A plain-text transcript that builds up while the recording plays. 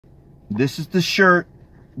This is the shirt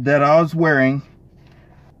that I was wearing,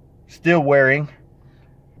 still wearing.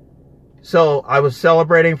 So I was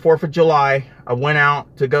celebrating 4th of July. I went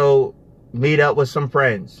out to go meet up with some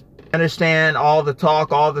friends. I understand all the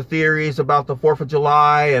talk, all the theories about the 4th of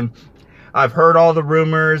July, and I've heard all the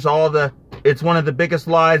rumors, it's one of the biggest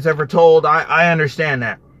lies ever told. I understand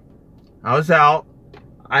that. I was out.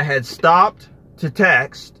 I had stopped to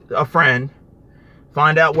text a friend,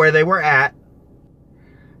 find out where they were at.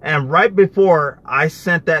 And right before I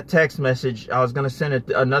sent that text message, I was going to send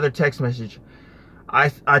another text message.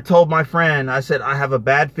 I told my friend, I said, I have a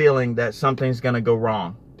bad feeling that something's going to go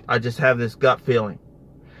wrong. I just have this gut feeling.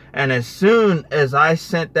 And as soon as I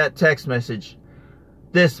sent that text message,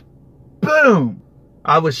 this boom,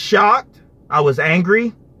 I was shocked. I was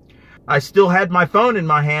angry. I still had my phone in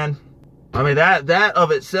my hand. I mean, that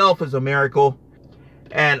of itself is a miracle.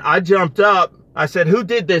 And I jumped up. I said, who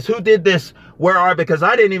did this? Who did this? Where are, because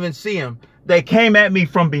I didn't even see him. They came at me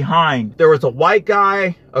from behind. There was a white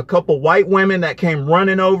guy, a couple white women that came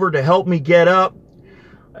running over to help me get up.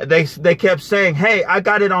 They kept saying, hey, I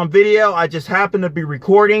got it on video. I just happened to be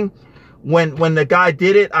recording. When the guy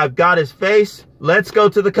did it, I've got his face. Let's go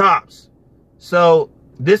to the cops. So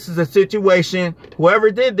this is a situation.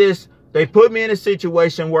 Whoever did this, they put me in a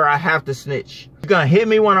situation where I have to snitch. You're gonna hit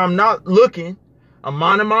me when I'm not looking. I'm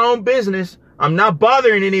minding my own business. I'm not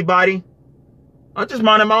bothering anybody. I'm just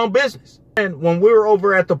minding my own business. And when we were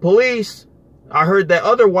over at the police, I heard that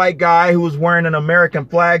other white guy who was wearing an American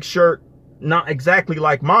flag shirt, not exactly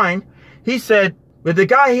like mine, he said, but the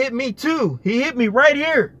guy hit me too. He hit me right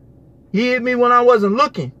here. He hit me when I wasn't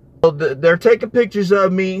looking. So they're taking pictures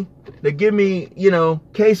of me. They give me, you know,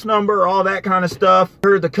 case number, all that kind of stuff. I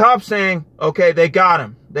heard the cops saying, okay, they got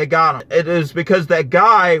him. They got him. It is because that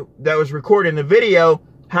guy that was recording the video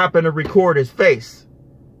happened to record his face.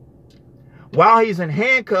 While he's in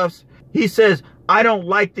handcuffs, he says, I don't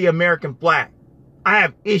like the American flag. I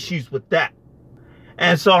have issues with that.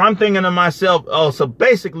 And so I'm thinking to myself, oh, so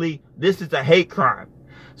basically this is a hate crime.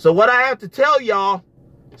 So what I have to tell y'all,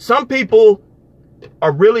 some people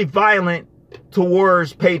are really violent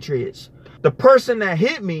towards patriots. The person that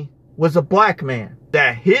hit me was a black man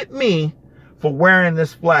that hit me for wearing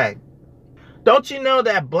this flag. Don't you know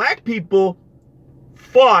that black people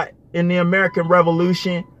fought in the American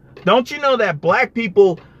Revolution? Don't you know that black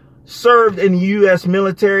people served in the U.S.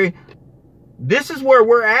 military? This is where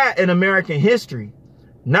we're at in American history.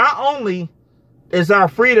 Not only is our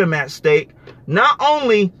freedom at stake, not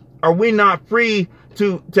only are we not free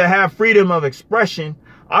to have freedom of expression,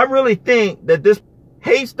 I really think that this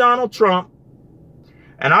hates Donald Trump.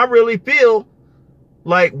 And I really feel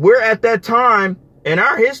like we're at that time in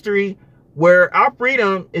our history where our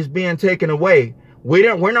freedom is being taken away.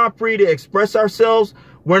 We're not free to express ourselves.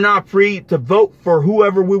 We're not free to vote for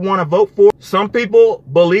whoever we want to vote for. Some people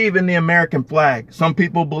believe in the American flag. Some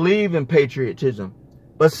people believe in patriotism,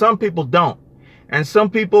 but some people don't. And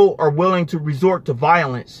some people are willing to resort to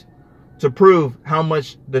violence to prove how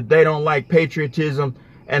much that they don't like patriotism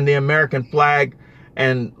and the American flag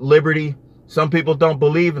and liberty. Some people don't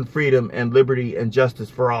believe in freedom and liberty and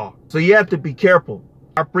justice for all. So you have to be careful.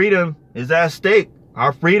 Our freedom is at stake.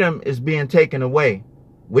 Our freedom is being taken away.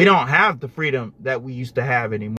 We don't have the freedom that we used to have anymore.